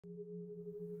Hello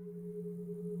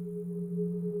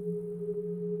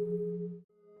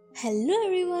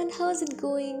everyone, how's it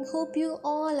going? Hope you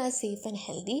all are safe and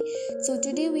healthy. So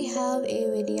today we have a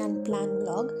very unplanned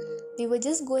vlog. We were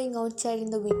just going outside in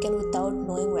the weekend without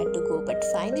knowing where to go, but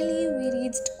finally we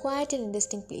reached quite an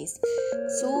interesting place.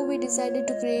 So we decided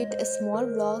to create a small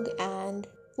vlog and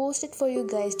post it for you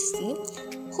guys to see.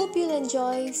 Hope you'll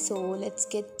enjoy. So let's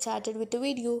get started with the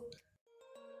video.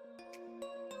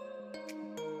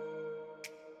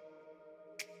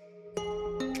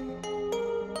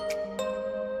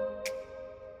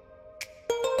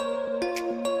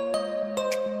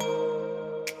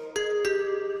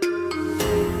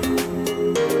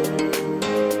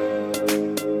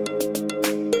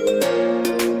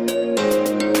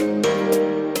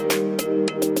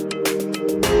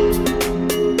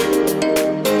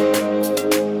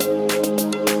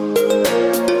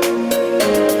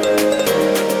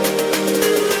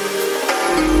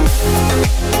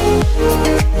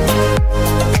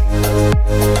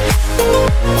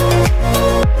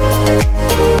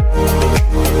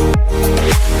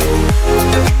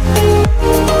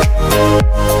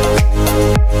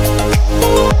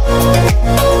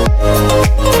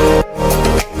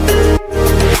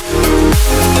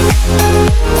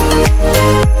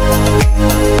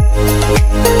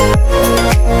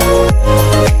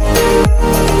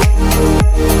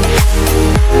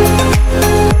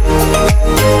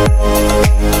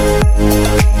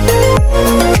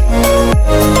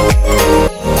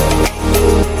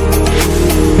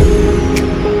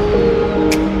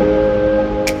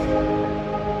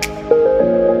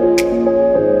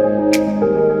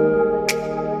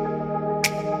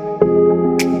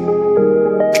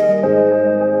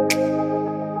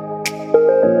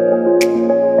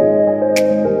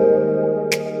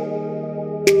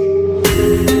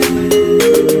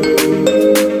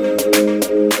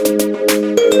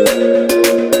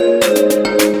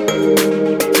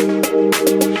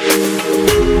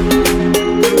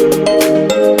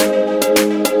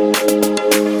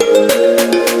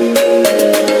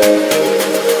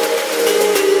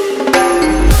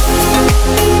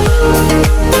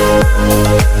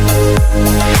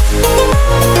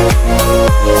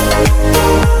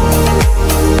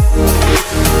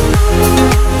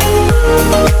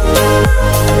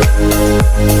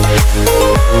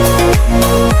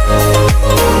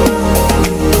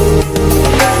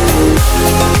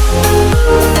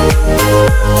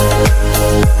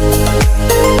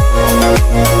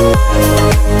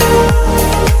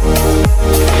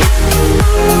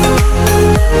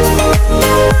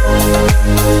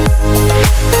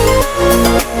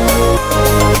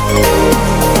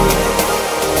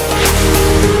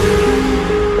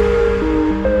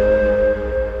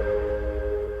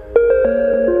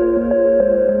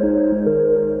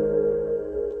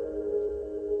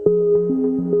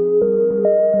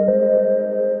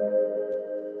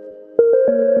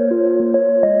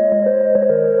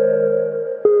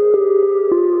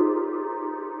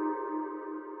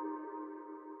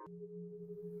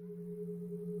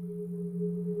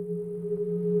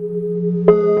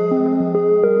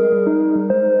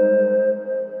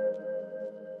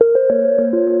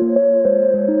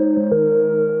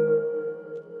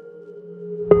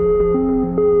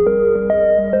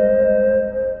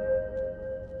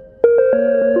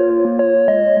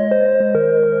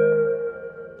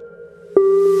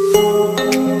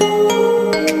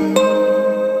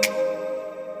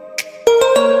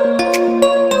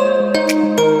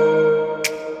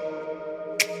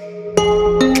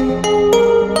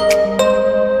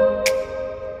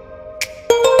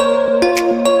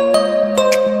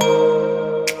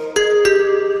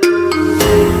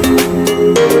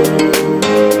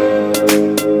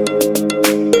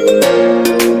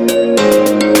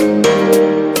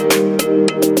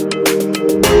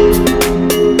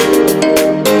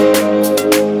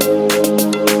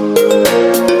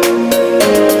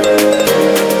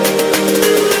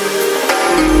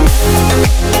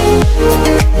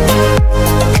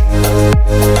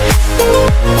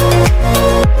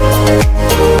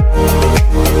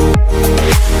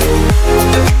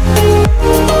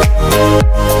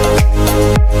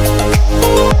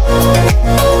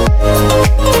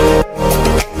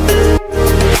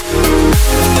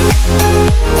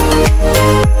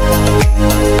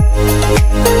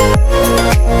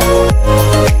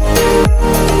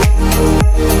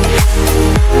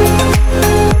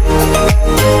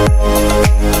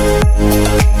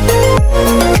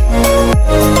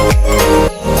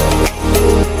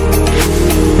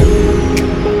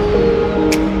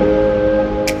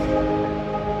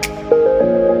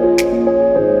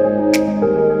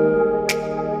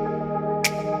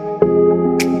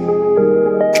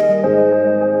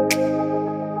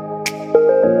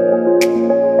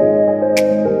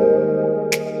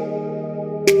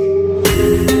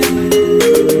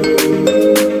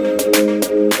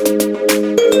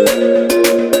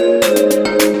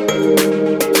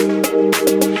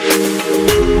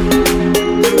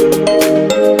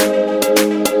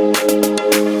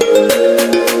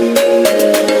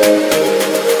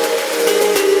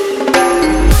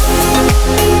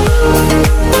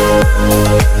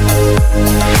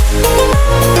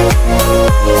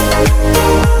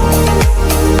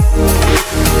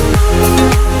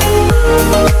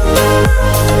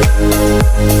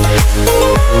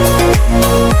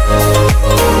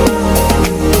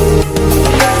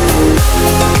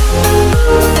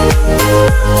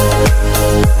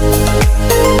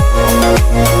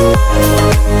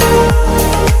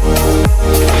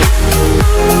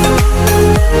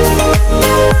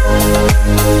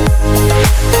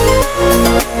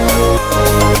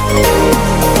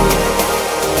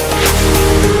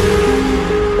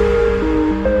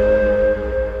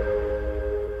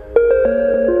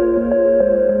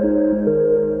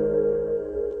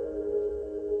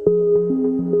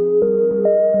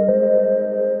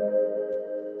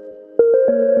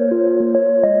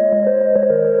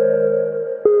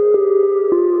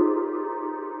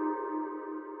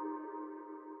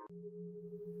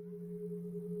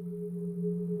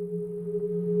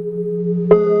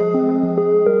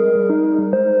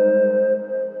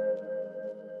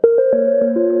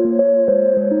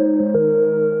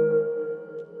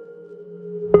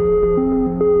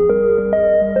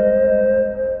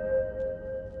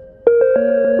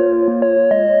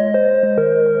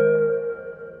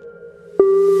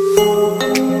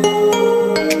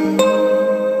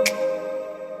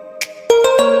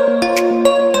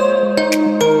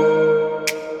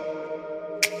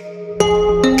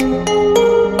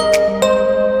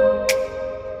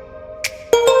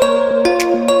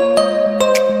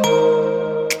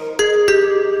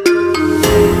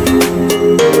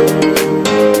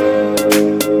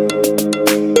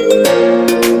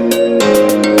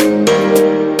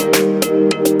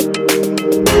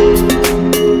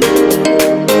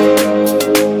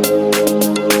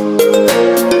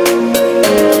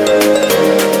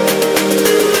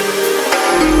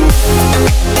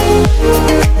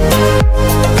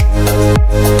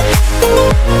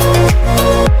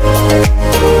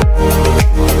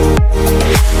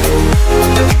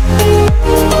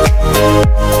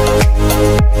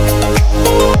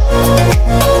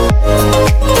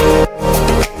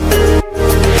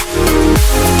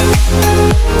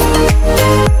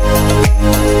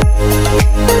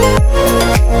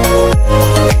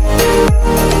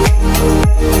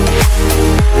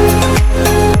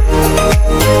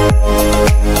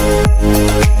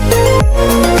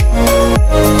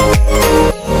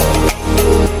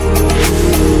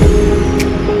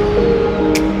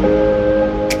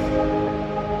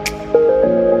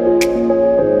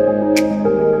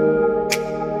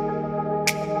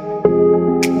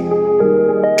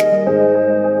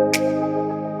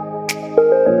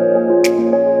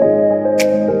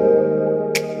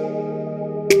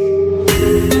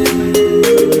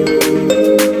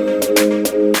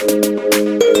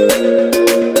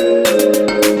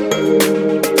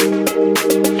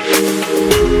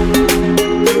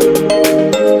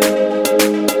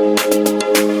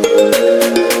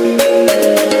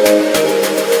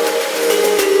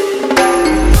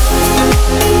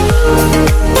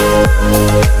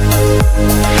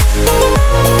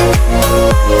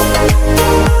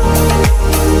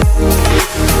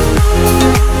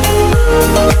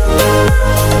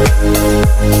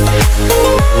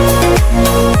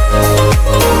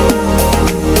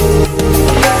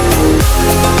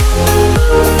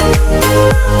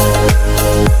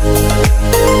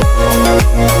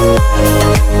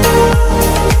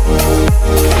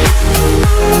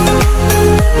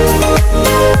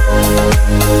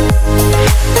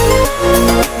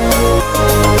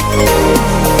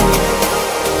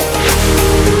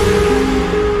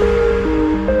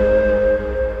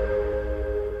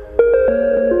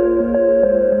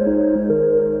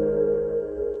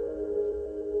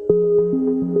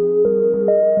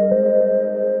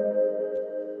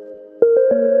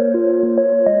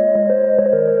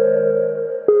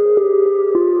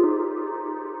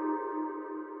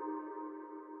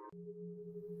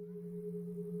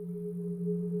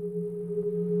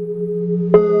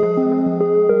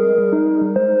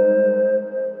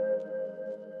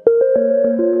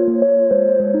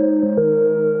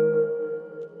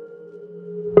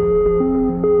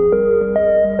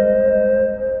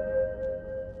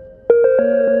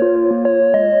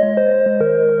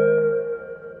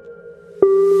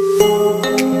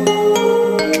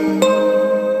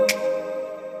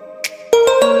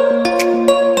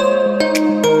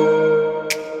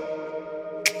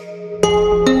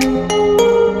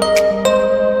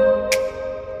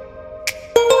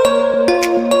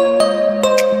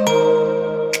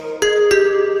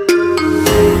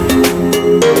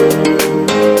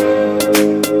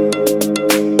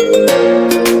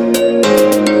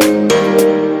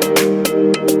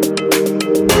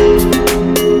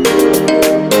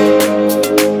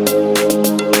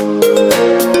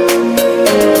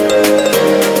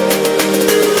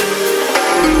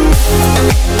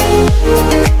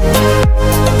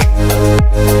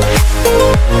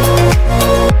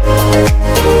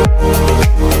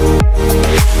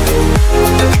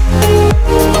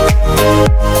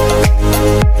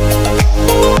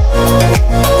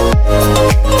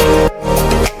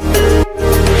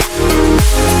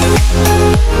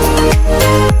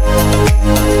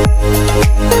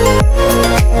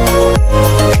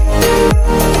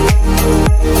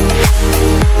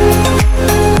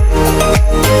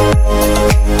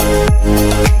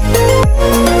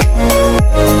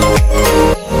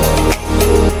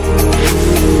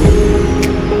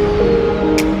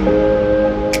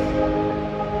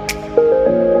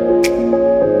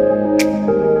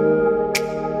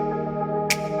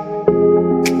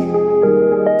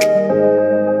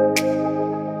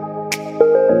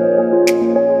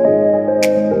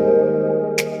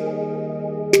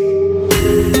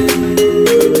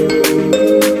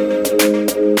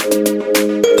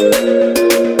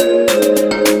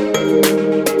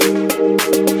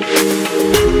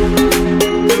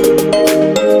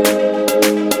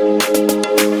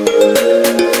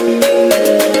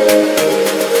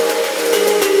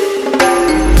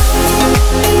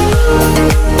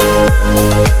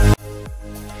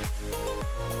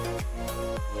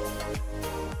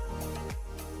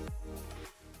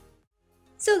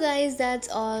 guys, that's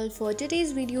all for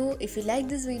today's video. If you like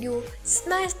this video,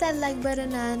 smash that like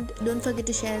button and don't forget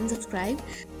to share and subscribe.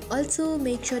 Also,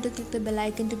 make sure to click the bell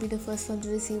icon to be the first one to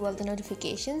receive all the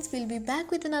notifications. We'll be back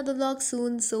with another vlog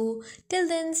soon. So till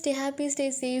then, stay happy,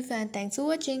 stay safe, and thanks for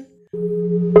watching.